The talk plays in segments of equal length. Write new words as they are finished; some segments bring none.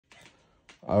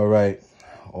All right,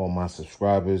 all my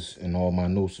subscribers and all my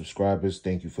new subscribers,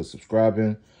 thank you for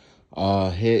subscribing.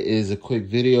 Here is a quick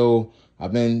video.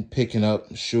 I've been picking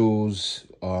up shoes.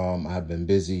 I've been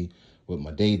busy with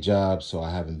my day job, so I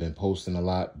haven't been posting a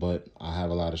lot, but I have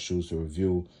a lot of shoes to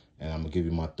review, and I'm gonna give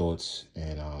you my thoughts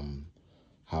and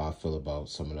how I feel about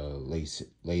some of the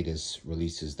latest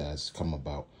releases that's come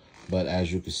about. But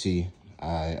as you can see,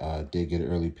 I did get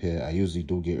an early pair. I usually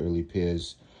do get early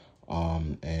pairs.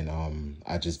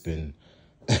 I just been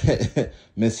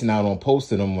missing out on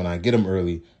posting them when I get them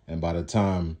early, and by the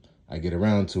time I get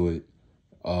around to it,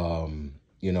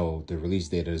 you know, the release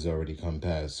date has already come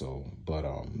past. So, but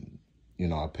you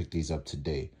know, I picked these up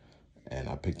today,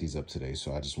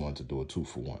 so I just wanted to do a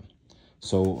 2-for-1.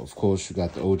 So of course you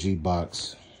got the OG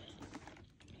box,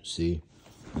 see,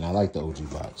 and I like the OG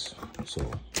box, so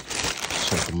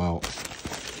check them out.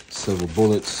 Silver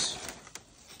Bullets,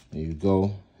 there you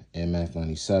go. Air Max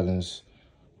 97s.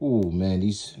 Ooh, man,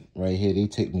 these right here, they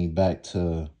take me back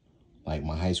to like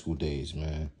my high school days,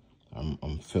 man.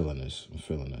 I'm feeling this. I'm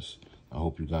feeling this. I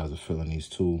hope you guys are feeling these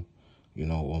too. You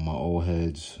know, all my old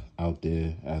heads out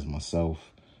there as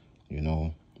myself, you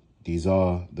know, these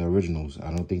are the originals. I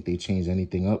don't think they changed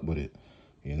anything up with it,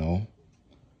 you know.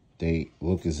 They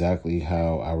look exactly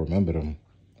how I remember them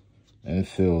and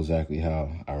feel exactly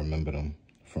how I remember them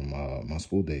from my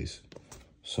school days.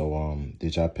 So,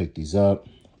 did y'all pick these up?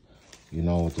 You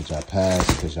know, did y'all pass?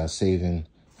 Because y'all saving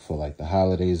for like the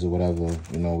holidays or whatever.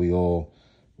 You know, we all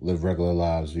live regular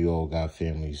lives. We all got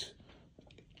families.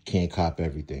 Can't cop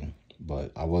everything.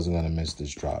 But I wasn't going to miss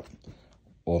this drop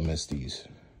or miss these.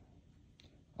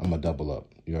 I'm going to double up.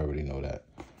 You already know that.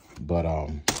 But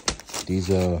these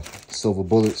are Silver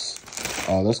Bullets.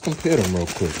 Let's compare them real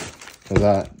quick, because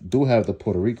I do have the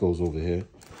Puerto Ricos over here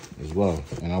as well,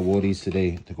 and I wore these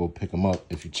today to go pick them up.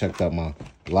 If you checked out my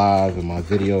live and my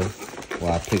video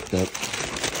where I picked up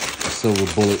the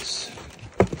Silver Bullets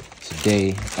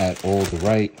today at All the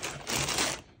Right.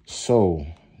 So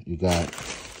you got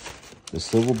the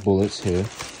Silver Bullets here,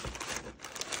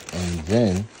 and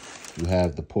then you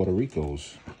have the Puerto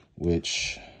Ricos,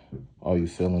 which, are you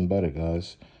feeling better,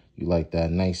 guys? You like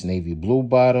that nice navy blue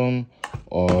bottom,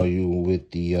 or are you with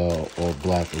the all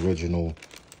black original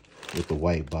with the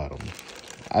white bottom?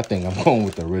 I think I'm going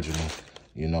with the original,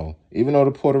 you know, even though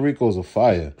the Puerto Ricos are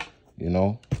fire, you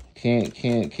know, can't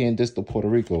diss the Puerto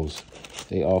Ricos.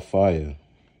 They are fire.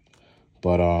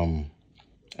 But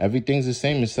everything's the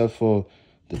same except for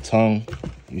the tongue.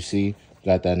 You see,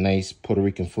 got that nice Puerto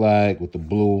Rican flag with the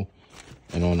blue,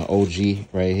 and on the OG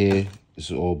right here,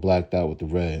 it's all blacked out with the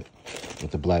red,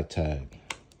 with the black tag.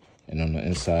 And on the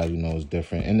inside, you know, it's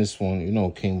different. And this one, you know,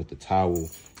 came with the towel.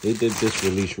 They did this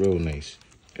release real nice.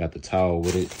 Got the towel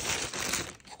with it.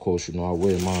 Of course, you know, I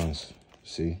wear mines.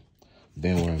 See?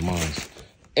 Been wearing mines.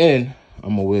 And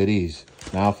I'm going to wear these.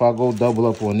 Now, if I go double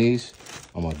up on these,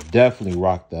 I'm going to definitely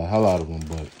rock the hell out of them.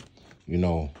 But, you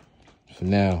know, for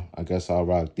now, I guess I'll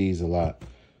rock these a lot.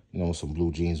 You know, some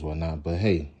blue jeans, whatnot. But,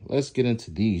 hey, let's get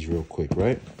into these real quick,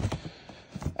 right?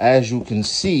 As you can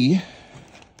see,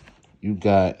 you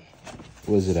got,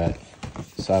 where's it at?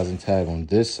 Size and tag on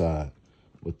this side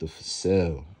with the for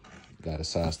sale. Got a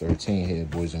size 13 here,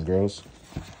 boys and girls.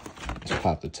 Let's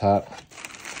pop the top.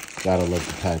 Gotta love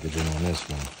the packaging on this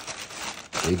one.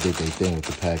 They did their thing with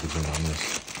the packaging on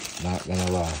this. Not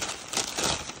gonna lie.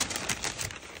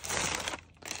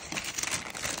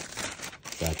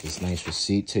 Got this nice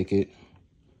receipt ticket.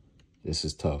 This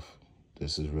is tough.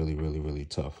 This is really, really, really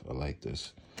tough. I like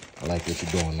this. I like what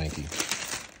you're doing, Nike.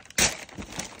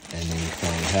 And then you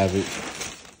finally have it.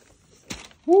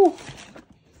 Woo!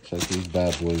 Check these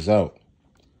bad boys out.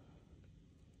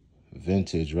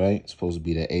 Vintage, right? It's supposed to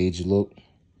be the age look.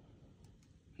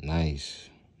 Nice.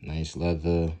 Nice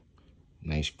leather.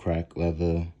 Nice crack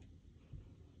leather.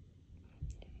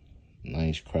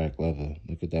 Nice crack leather.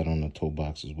 Look at that on the toe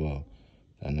box as well.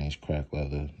 That nice crack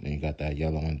leather. Then you got that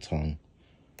yellow on tongue.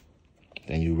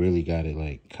 Then you really got it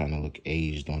like kind of look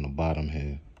aged on the bottom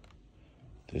here.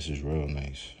 This is real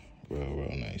nice. Real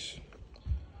nice.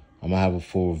 I'm going to have a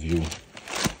full review.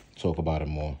 Talk about it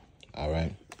more. All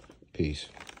right? Peace.